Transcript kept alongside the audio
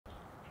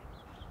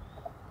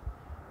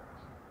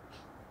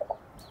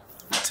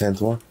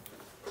10th one.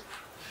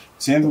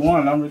 10th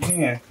one, number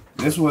 10.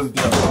 This was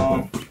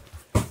the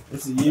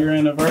it's a year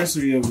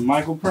anniversary of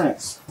Michael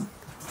Prince.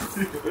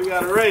 We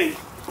got a race.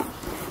 You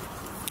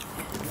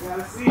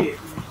gotta see it.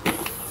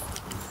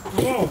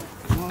 Come on.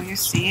 Oh, you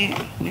see it.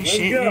 New Let's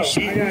shit, go. new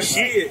shit, I gotta new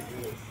see shit. it.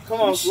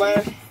 Come on,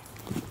 Flash.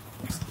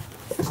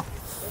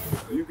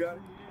 You got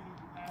it.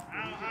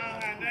 I don't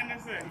have nothing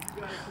to say.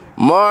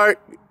 Mark,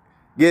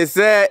 get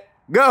set,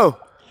 go.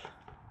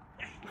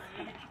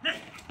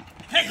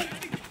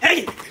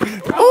 Hey!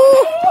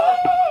 Ooh.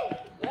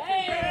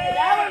 Hey,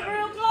 that was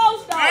real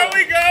close though. There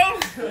we go.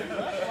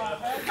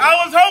 I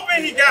was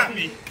hoping he got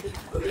me.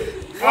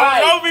 I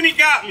was hoping he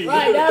got me.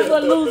 Right, that's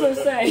what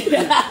losers say.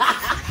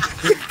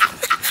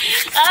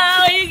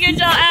 Oh, you get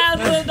your ass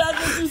whipped, that's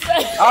what you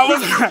say.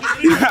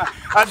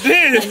 I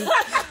did.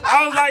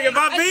 I was like, if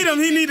I beat him,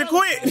 he need to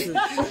quit.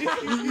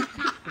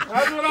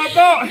 That's what I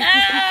thought.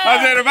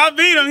 I said, if I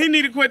beat him, he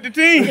need to quit the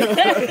team.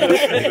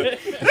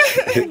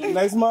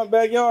 Next month,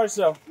 backyard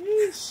show.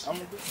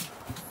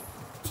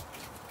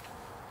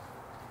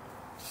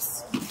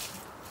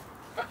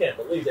 I can't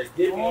believe they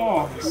did me.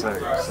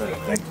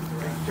 Thank you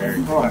very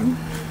much.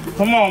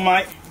 Come on,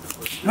 Mike.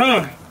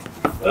 Huh?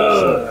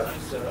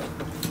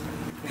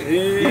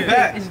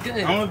 Yeah. It's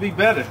good. I'm gonna be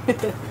better.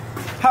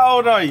 How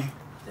old are you?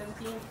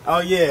 17. Oh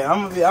yeah,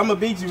 I'm gonna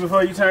beat you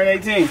before you turn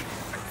 18.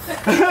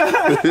 Got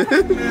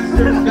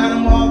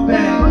them all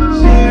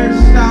back. Share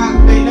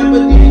stock, they never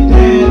did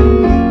that.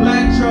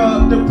 Black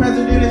truck, the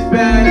president is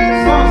back.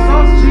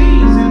 Sauce,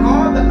 cheese, and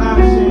all the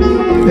options.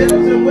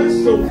 Bells and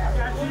whistles.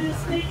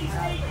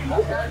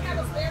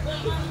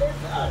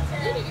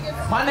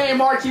 My name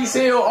Marquise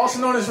Hill, also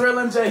known as Real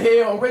MJ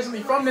Hill.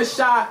 Originally from this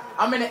shot,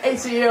 I'm in the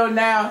ATL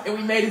now, and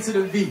we made it to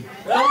the V.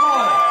 Come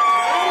on.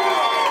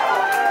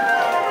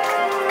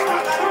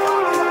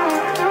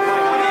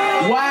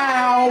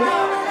 Wow.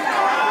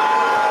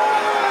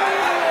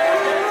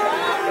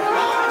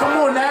 Come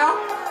on now.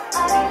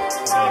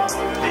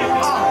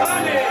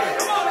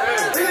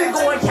 We didn't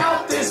go and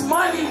count this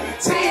money.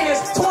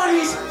 10s,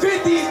 20s,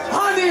 50s,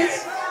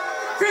 100s.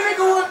 We didn't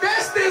go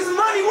invest this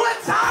money.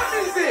 What time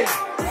is it?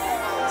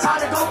 Time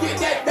to go get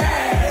that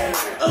bag.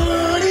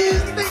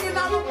 This thinking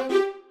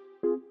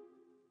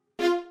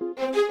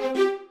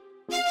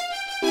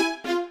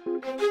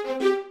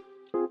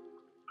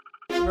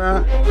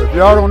Man, if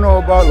y'all don't know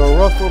about La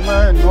Russell,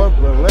 man, North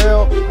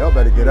Vallejo, y'all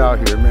better get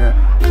out here, man.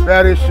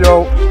 Baddest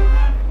show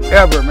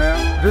ever,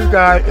 man. This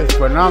guy is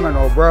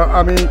phenomenal, bro.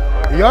 I mean,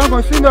 y'all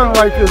gonna see nothing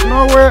like this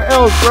nowhere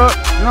else, bro.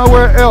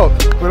 Nowhere else.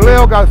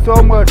 Vallejo got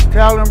so much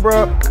talent,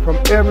 bro, from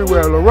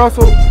everywhere. La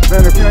Russell,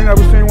 man, if you ain't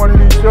never seen one of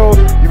these shows,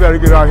 you better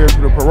get out here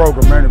to the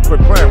Piroga, man, and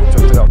quit playing with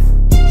yourself.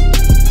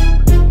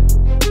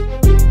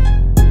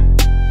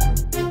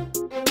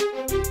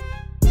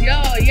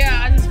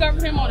 Yeah, I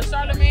discovered him on the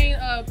Charlemagne,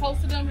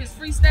 posted him, his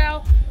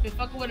freestyle. Been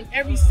fucking with him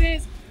ever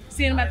since.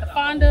 Seeing him at the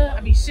Fonda,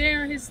 I be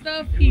sharing his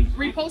stuff. He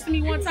reposted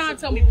me one time,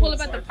 told me pull up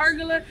at the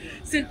pergola,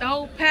 sent the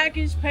whole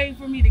package, paid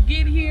for me to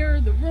get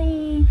here, the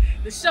room,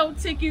 the show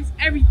tickets,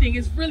 everything.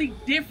 It's really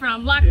different.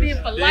 I'm locked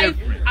in for life.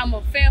 I'm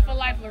a fan for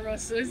life, La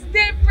Russell. It's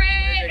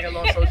different.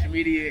 Hello on social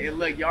media, and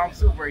look, y'all, I'm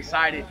super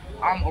excited.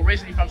 I'm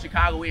originally from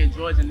Chicago, we're in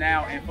Georgia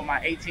now, and for my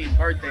 18th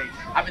birthday,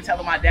 I've been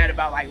telling my dad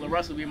about like La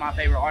Russell being my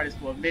favorite artist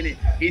for a minute.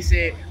 He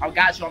said, I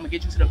got you, I'm gonna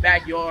get you to the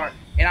backyard.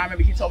 And I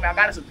remember he told me, I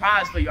got a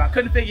surprise for you. I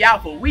couldn't figure you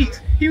out for weeks.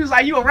 He was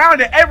like, you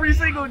around it every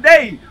single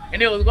day.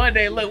 And it was one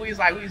day, look, we was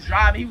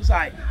driving. He was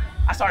like,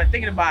 I started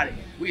thinking about it.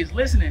 We was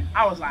listening.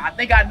 I was like, I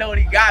think I know what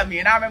he got me.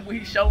 And I remember when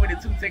he showed me the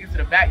 2 tickets to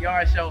the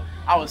backyard show,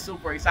 I was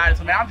super excited.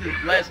 So man, I'm just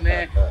blessed,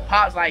 man.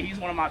 Pop's like, he's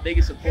one of my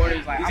biggest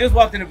supporters. Like, he just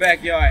walked in the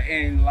backyard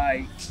and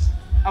like,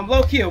 I'm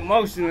low-key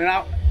emotional, and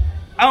I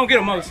don't get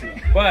emotional,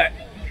 but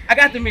I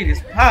got to meet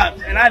his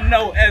Pops, and I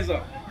know as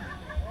a,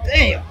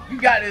 damn, you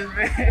got this,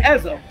 man.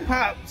 As a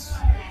Pops,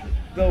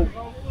 the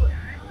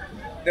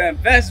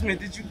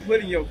investment that you put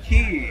in your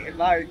kid,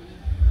 like,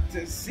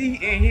 to see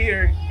and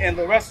hear in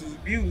La Russell's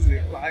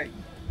music, like,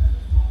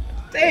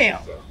 damn,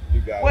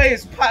 what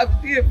his Pops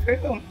did for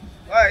him,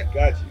 like,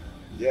 Got you,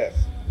 yes.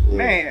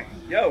 Man,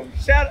 yo,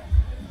 shout out.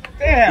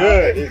 Damn,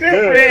 It's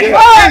good. Man. Yeah.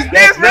 Oh,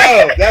 That's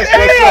love. That's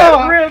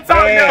damn, real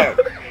talk,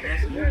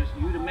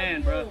 You the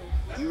man, bro.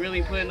 You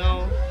really putting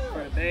on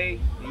for a day,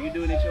 and you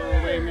doing it your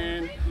own way,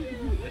 man.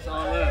 It's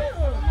all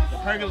up. The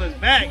pergola's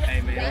back.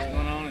 Hey, man, what's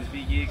going on? It's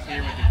B-Gigs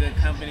here with the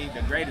Goodcompenny,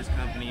 the greatest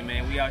company,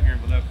 man. We out here in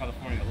Vallejo,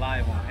 California,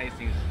 live on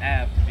Hastings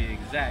Ave, to be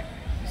exact.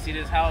 You see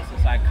this house?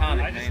 It's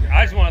iconic, man.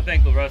 I just want to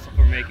thank La Russell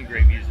for making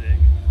great music.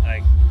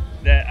 Like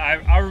that,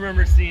 I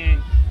remember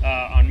seeing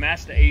on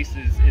Master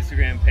Ace's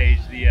Instagram page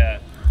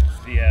the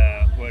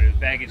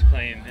baggage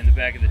claim in the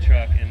back of the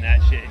truck, and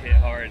that shit hit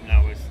hard, and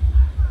I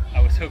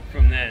was hooked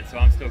from then. So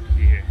I'm stoked to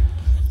be here.